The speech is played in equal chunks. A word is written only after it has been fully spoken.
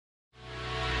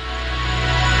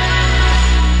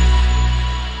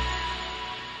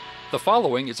The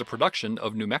following is a production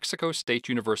of New Mexico State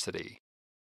University.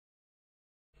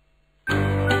 Cook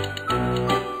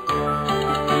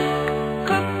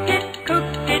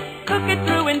it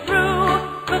through and through.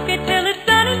 Cook it till it's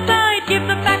done inside. Give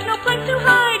the back no place to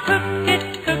hide.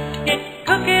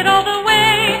 Cook it all the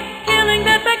way, killing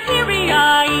the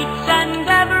bacteria each and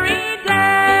every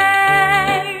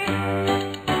day.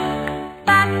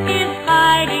 Back is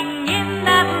hiding in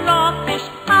that raw fish,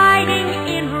 hiding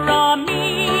in raw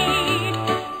meat.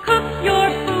 Cook your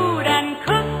food and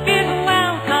cook it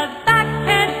well, 'cause back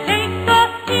can't take the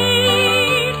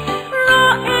heat.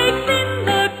 Raw eggs in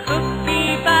the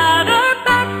cookie batter,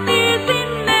 back is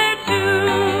in there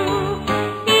too.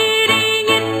 Eating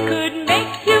it could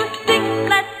make you sick.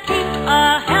 Let's keep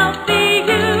a healthy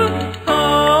you.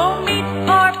 Oh, meat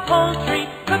or poultry,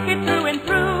 cook it through and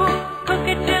through. Cook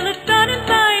it till it's done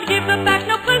inside. Give the back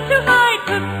no place to hide.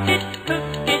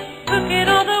 Cook it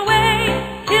all the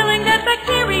way, killing that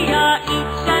bacteria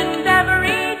each and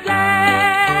every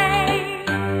day.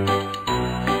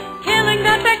 Killing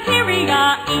that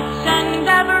bacteria each and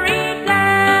every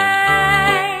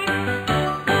day.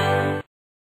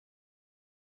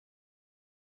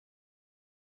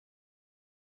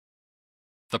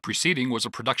 The preceding was a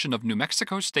production of New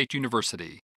Mexico State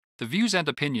University. The views and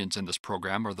opinions in this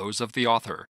program are those of the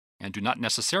author and do not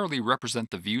necessarily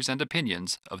represent the views and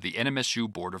opinions of the NMSU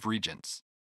Board of Regents.